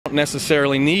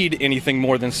necessarily need anything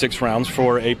more than 6 rounds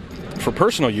for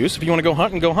personal use. If you want to go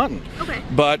hunting, go hunting. Okay.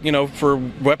 But for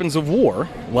weapons of war,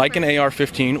 like an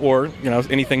AR-15 or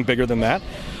anything bigger than that,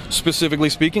 specifically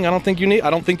speaking, I don't think you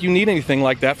need anything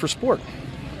like that for sport.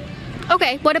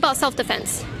 Okay. What about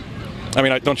self-defense? I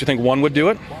mean, don't you think one would do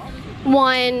it?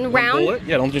 One round? Bullet?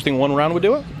 Yeah, don't you think one round would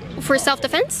do it? For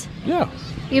self-defense? Yeah.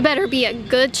 You better be a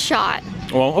good shot.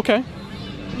 Well, okay.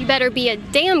 You better be a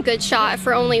damn good shot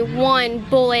for only one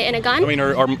bullet in a gun. I mean,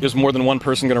 is more than one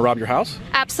person going to rob your house?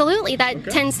 Absolutely, that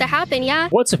tends to happen, yeah.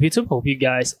 What's up YouTube? Hope you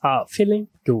guys are feeling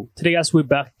good. Today guys, we're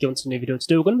back going to a new video.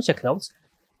 Today we're going to be checking out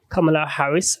Kamala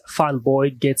Harris,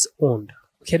 Fanboy gets owned.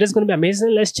 Okay, this is going to be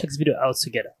amazing. Let's check this video out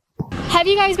together. Have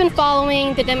you guys been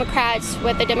following the Democrats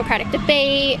with the Democratic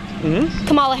debate?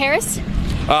 Kamala Harris?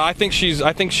 I think she's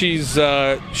got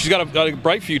a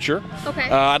bright future. Okay.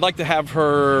 I'd like to have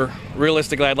her.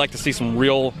 Realistically, I'd like to see some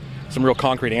real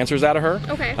concrete answers out of her.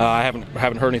 Okay. I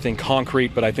haven't heard anything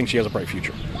concrete, but I think she has a bright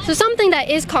future. So something that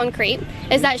is concrete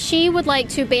is that she would like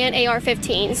to ban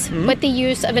AR-15s with the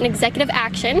use of an executive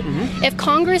action if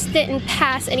Congress didn't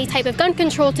pass any type of gun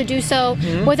control to do so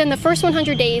within the first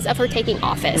 100 days of her taking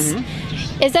office.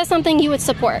 Is that something you would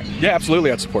support? Yeah,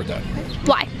 absolutely, I'd support that.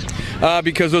 Why?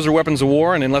 Because those are weapons of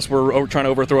war, and unless we're trying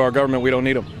to overthrow our government, we don't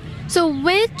need them. So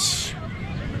which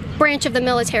branch of the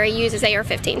military uses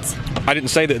AR-15s? I didn't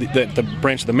say that the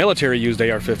branch of the military used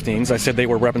AR-15s. I said they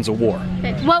were weapons of war.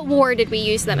 Okay. What war did we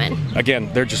use them in?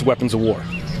 Again, they're just weapons of war.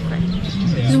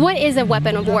 So what is a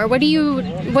weapon of war? What do you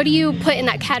put in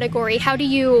that category? How do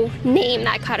you name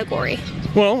that category?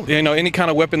 Well, any kind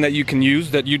of weapon that you can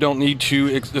use that you don't need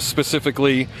to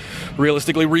specifically,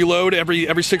 realistically reload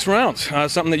every 6 rounds.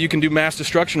 Something that you can do mass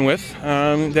destruction with.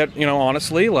 That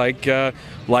honestly, like an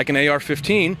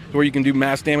AR-15, where you can do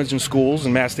mass damage in schools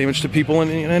and mass damage to people in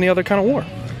any other kind of war.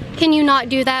 Can you not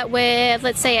do that with,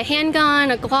 let's say, a handgun,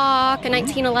 a Glock, a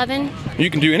 1911? You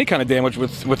can do any kind of damage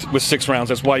with 6 rounds.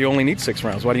 That's why you only need 6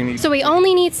 rounds. Why do you need? So we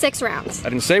only need 6 rounds. I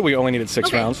didn't say we only needed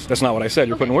 6 rounds. That's not what I said.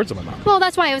 You're putting words in my mouth. Well,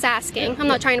 that's why I was asking. I'm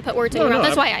not trying to put words in your mouth.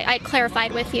 That's why I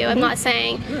clarified with you. I'm not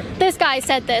saying this guy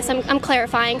said this. I'm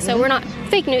clarifying, so we're not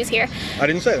fake news here. I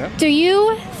didn't say that. Do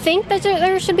you think that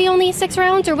there should be only 6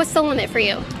 rounds, or what's the limit for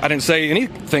you? I didn't say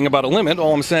anything about a limit.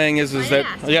 All I'm saying is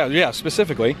that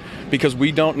specifically, because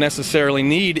we don't necessarily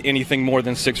need anything more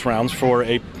than 6 rounds for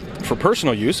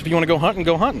personal use. If you want to go hunting,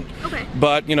 go hunting. Okay.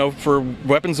 But for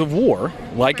weapons of war,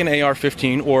 like an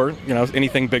AR-15 or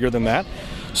anything bigger than that,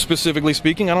 specifically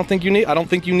speaking, I don't think you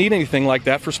need anything like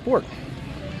that for sport.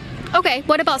 Okay.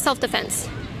 What about self-defense?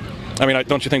 I mean,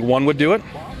 don't you think one would do it?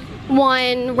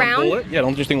 One round? Bullet? Yeah,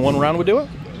 don't you think one round would do it?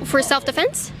 For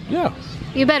self-defense? Yeah.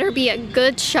 You better be a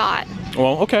good shot.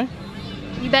 Well, okay.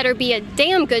 You better be a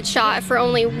damn good shot for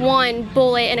only one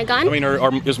bullet in a gun. I mean,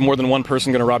 is more than one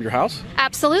person going to rob your house?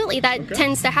 Absolutely, that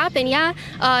tends to happen, yeah.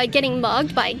 Getting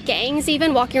mugged by gangs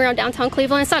even, walking around downtown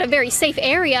Cleveland. It's not a very safe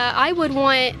area. I would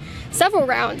want several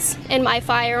rounds in my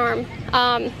firearm.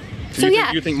 So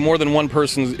you think more than one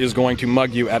person is going to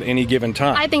mug you at any given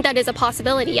time? I think that is a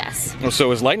possibility, yes. Well,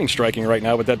 so is lightning striking right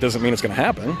now, but that doesn't mean it's going to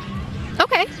happen.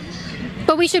 Okay,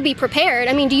 but we should be prepared.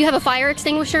 I mean, do you have a fire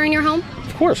extinguisher in your home?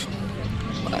 Of course.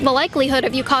 The likelihood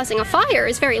of you causing a fire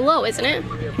is very low, isn't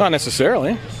it? Not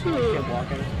necessarily.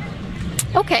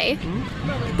 Okay,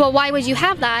 but why would you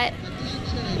have that?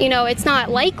 It's not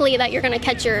likely that you're going to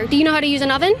catch do you know how to use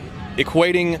an oven?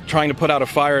 Equating trying to put out a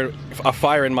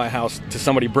fire in my house to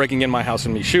somebody breaking in my house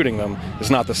and me shooting them is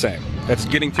not the same. That's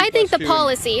getting too. I think the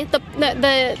policy,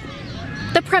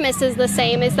 the premise is the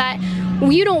same, is that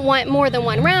you don't want more than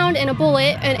one round in a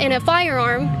bullet in a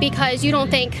firearm because you don't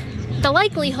think the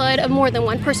likelihood of more than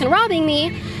one person robbing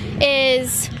me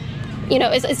is,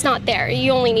 it's not there.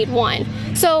 You only need one.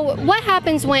 So what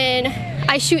happens when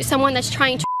I shoot someone that's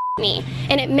trying to me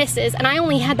and it misses, and I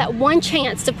only had that one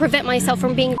chance to prevent myself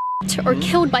from being or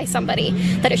killed by somebody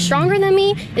that is stronger than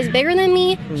me, is bigger than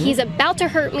me, he's about to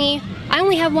hurt me. I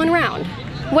only have one round.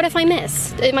 What if I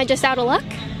miss? Am I just out of luck?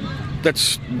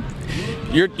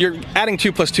 You're adding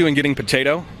 2 + 2 and getting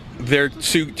potato. They're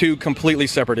two completely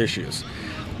separate issues.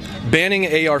 Banning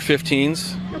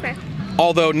AR-15s,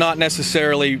 although not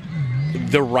necessarily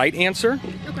the right answer,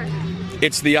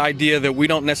 it's the idea that we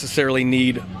don't necessarily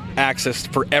need access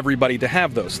for everybody to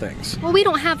have those things. Well, we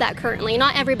don't have that currently.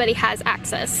 Not everybody has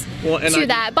access to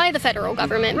that by the federal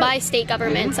government, by state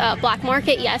governments. Black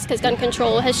market, yes, because gun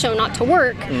control has shown not to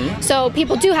work. So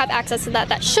people do have access to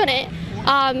that shouldn't.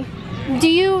 Do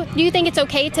you think it's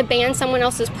okay to ban someone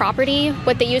else's property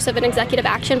with the use of an executive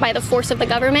action by the force of the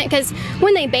government? Because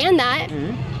when they ban that,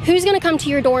 who's going to come to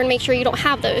your door and make sure you don't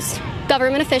have those?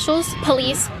 government officials,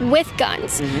 police, with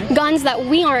guns, guns that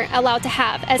we aren't allowed to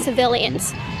have as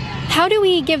civilians. How do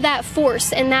we give that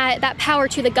force and that power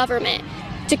to the government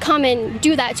to come and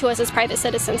do that to us as private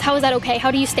citizens? How is that okay?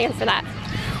 How do you stand for that?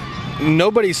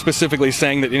 Nobody's specifically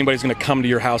saying that anybody's going to come to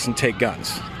your house and take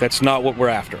guns. That's not what we're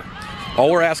after.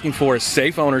 All we're asking for is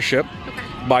safe ownership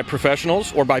by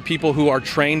professionals or by people who are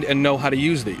trained and know how to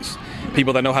use these,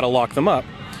 people that know how to lock them up.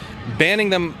 Banning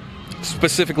them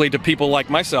specifically to people like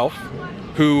myself,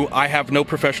 who I have no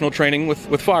professional training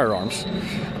with firearms.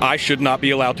 I should not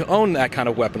be allowed to own that kind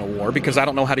of weapon of war because I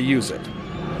don't know how to use it.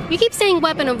 You keep saying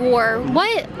weapon of war.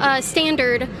 What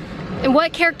standard and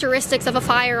what characteristics of a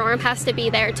firearm has to be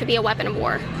there to be a weapon of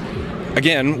war?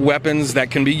 Again, weapons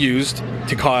that can be used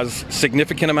to cause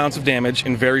significant amounts of damage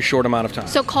in very short amount of time.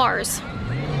 So cars.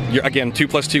 Again, 2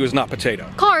 + 2 is not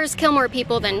potato. Cars kill more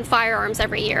people than firearms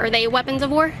every year. Are they weapons of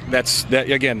war? I'm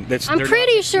I'm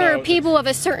pretty sure people of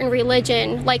a certain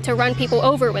religion like to run people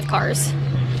over with cars.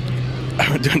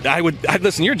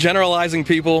 Listen, you're generalizing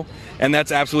people, and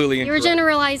that's absolutely incorrect. You're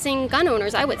generalizing gun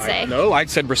owners, I would say. No, I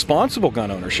said responsible gun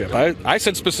ownership. I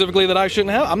said specifically that I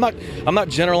shouldn't have. I'm not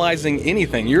generalizing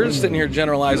anything. You're sitting here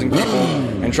generalizing people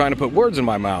and trying to put words in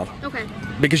my mouth. Okay.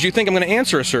 Because you think I'm going to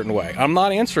answer a certain way. I'm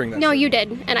not answering that. No, you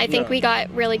did, and I think we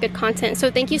got really good content. So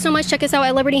thank you so much. Check us out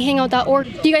at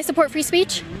libertyhangout.org. Do you guys support free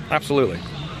speech? Absolutely.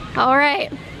 All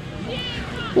right.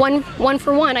 One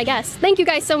for one, I guess. Thank you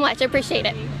guys so much. I appreciate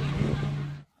it.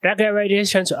 That guy right here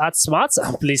is trying to act smart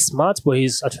and play smart, but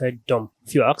he's actually dumb,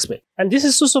 if you ask me. And this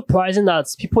is so surprising that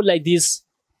people like this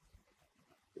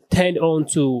tend on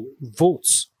to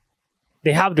vote.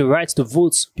 They have the right to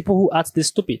vote. People who act this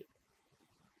stupid.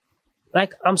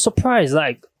 Like, I'm surprised,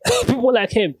 like, people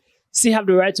like him still have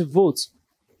the right to vote.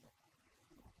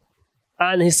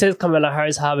 And he says Kamala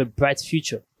Harris have a bright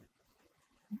future.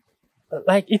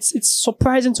 Like, it's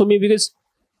surprising to me because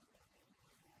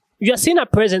you are seeing her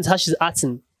present how she's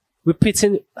acting,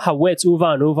 repeating her words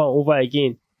over and over and over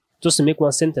again, just to make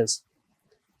one sentence.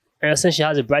 And you're saying she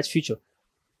has a bright future.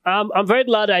 I'm very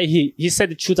glad that he said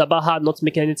the truth about her not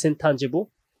making anything tangible.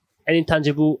 Any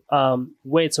intangible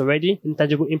words already,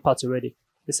 intangible impact already.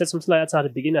 He said something like that at the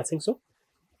beginning, I think so.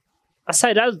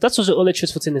 Aside that, that was the only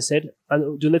truthful thing he said,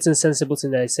 and the only sensible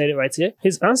thing that he said right here.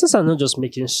 His answers are not just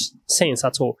making sense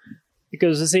at all,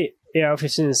 because they say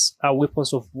AR-15s are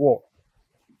weapons of war.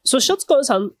 So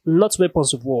shotguns are not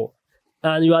weapons of war,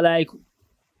 and you are like,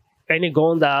 any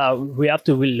gun that we have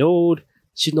to reload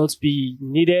should not be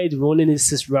needed. We only need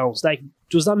 6 rounds. Like,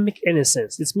 does that make any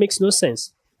sense? It makes no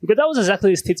sense. Because that was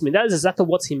exactly his statement. That is exactly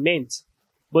what he meant.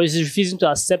 But he's refusing to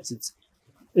accept it.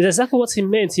 It's exactly what he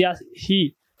meant. You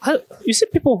see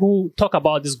people who talk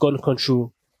about this gun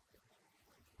control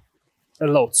a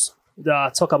lot.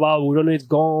 That talk about we don't need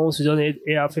guns, we don't need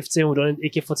AR-15, we don't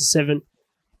need AK-47.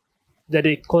 That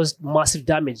they cause massive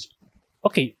damage.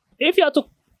 Okay, if you have to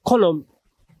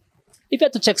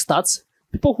check stats,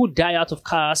 people who die out of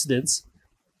car accidents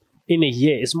in a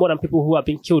year is more than people who have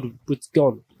been killed with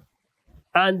guns.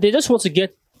 And they just want to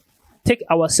take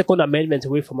our Second Amendment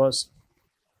away from us.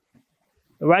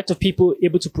 The right of people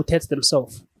able to protect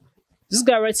themselves. This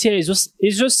guy right here is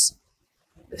he's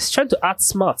trying to act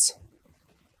smart.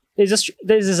 That is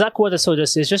exactly what I saw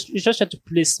just. He's just trying to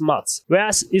play smart.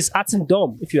 Whereas he's acting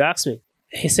dumb, if you ask me.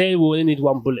 He said we only need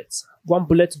 1 bullet. 1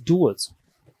 bullet to do it.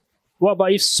 What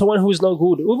about if someone who is not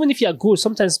good? Even if you are good,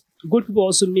 sometimes good people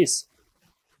also miss.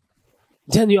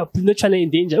 Then you are literally in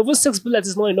danger. Even 6 bullets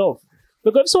is not enough.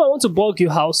 Because if someone wants to bug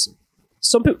your house,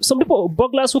 some people,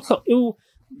 burglars who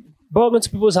bug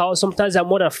into people's house, sometimes they are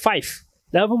more than 5.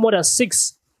 They have more than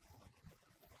 6.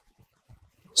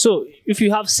 So if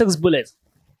you have 6 bullets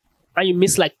and you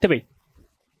miss like 3,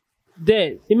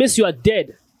 then it means you are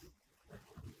dead.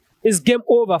 It's game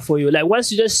over for you. Like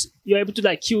once you're able to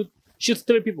like shoot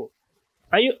 3 people,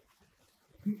 and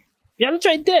you're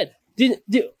literally dead. The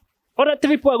other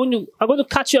 3 people are going to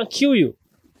catch you and kill you.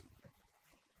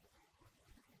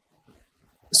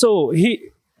 So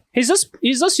he's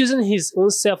just using his own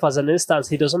self as an instance.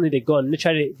 He doesn't need a gun.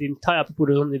 Literally, the entire people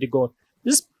don't need a gun.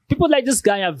 People like this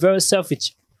guy are very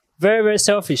selfish, very, very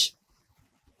selfish.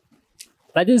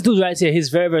 Like this dude right here, he's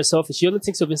very, very selfish. He only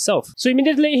thinks of himself. So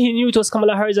immediately he knew it was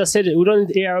Kamala Harris that said we don't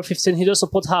need AR-15. He just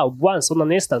support her once on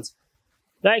an instant.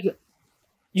 Like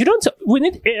we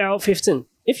need AR-15.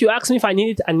 If you ask me if I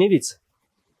need it, I need it.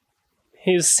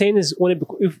 He's saying it's only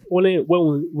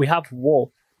when we have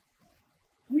war.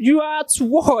 You are at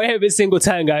war every single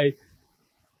time, guy.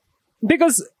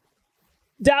 Because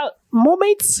there are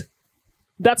moments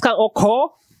that can occur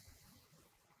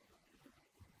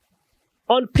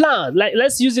unplanned. Like,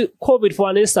 let's use COVID for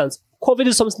an instance. COVID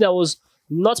is something that was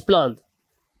not planned.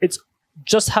 It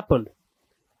just happened.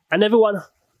 And everyone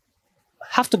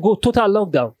have to go total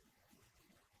lockdown.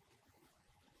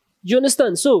 You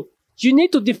understand? So you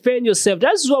need to defend yourself.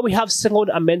 That's why we have Second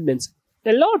Amendment.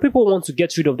 A lot of people want to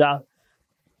get rid of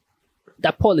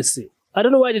that policy. I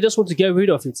don't know why they just want to get rid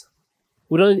of it.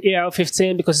 We don't need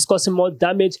AR-15 because it's causing more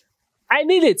damage. I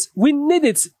need it. We need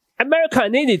it. America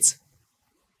need it.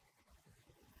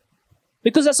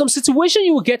 Because there's some situation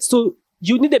you will get to,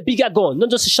 you need a bigger gun,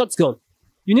 not just a shotgun.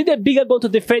 You need a bigger gun to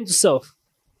defend yourself.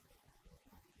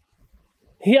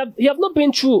 You have not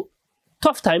been through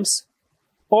tough times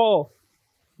or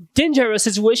dangerous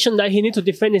situation that he need to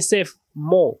defend himself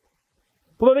more.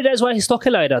 Probably that's why he's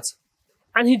talking like that.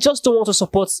 And he just don't want to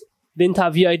support the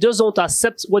interviewer. He just don't want to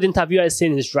accept what the interviewer is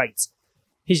saying is right.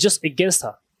 He's just against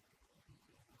her.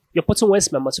 You're putting words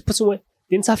in my mouth. You're putting words.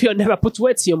 The interviewer never put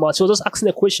words in your mouth. She was just asking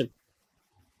a question.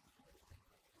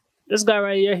 This guy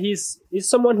right here, he's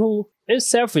someone who is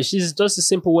selfish. It's just a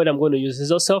simple word I'm going to use. He's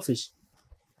just selfish.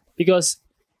 Because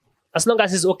as long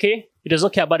as he's okay, he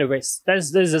doesn't care about the rest. That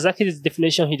is exactly the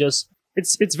definition he just...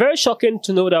 It's very shocking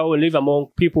to know that we live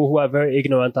among people who are very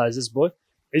ignorant as this boy.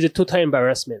 It's a total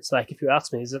embarrassment. Like, if you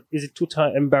ask me, is it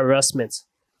total embarrassment?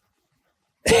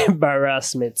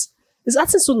 Embarrassment. It's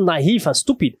acting so naive and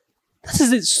stupid. That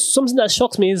is it. Something that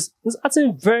shocks me is it's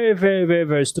acting very, very, very,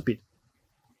 very stupid.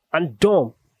 And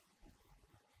dumb.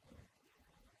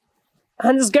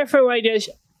 And his girlfriend right there,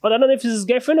 I don't know if it's his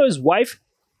girlfriend or his wife.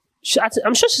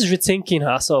 I'm sure she's rethinking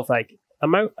herself. Like,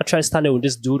 am I trying to stand with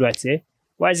this dude right here?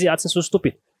 Why is he acting so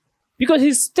stupid? Because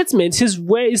his statement, his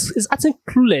way is acting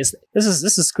clueless. This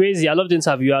is crazy. I love the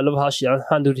interview. I love how she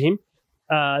handled him.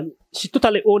 She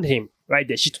totally owned him right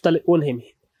there. She totally owned him.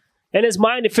 In his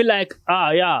mind, he feel like,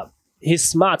 yeah, he's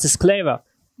smart, he's clever.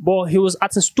 But he was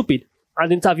acting stupid. And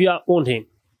the interviewer owned him.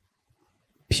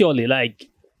 Purely, like,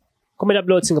 comment down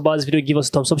below what you think about this video. Give us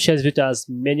a thumbs up, share this video as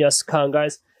many as you can,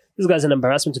 guys. This guy's an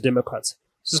embarrassment to Democrats.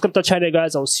 Subscribe to the channel,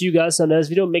 guys. I'll see you guys in the next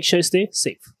video. Make sure you stay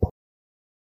safe.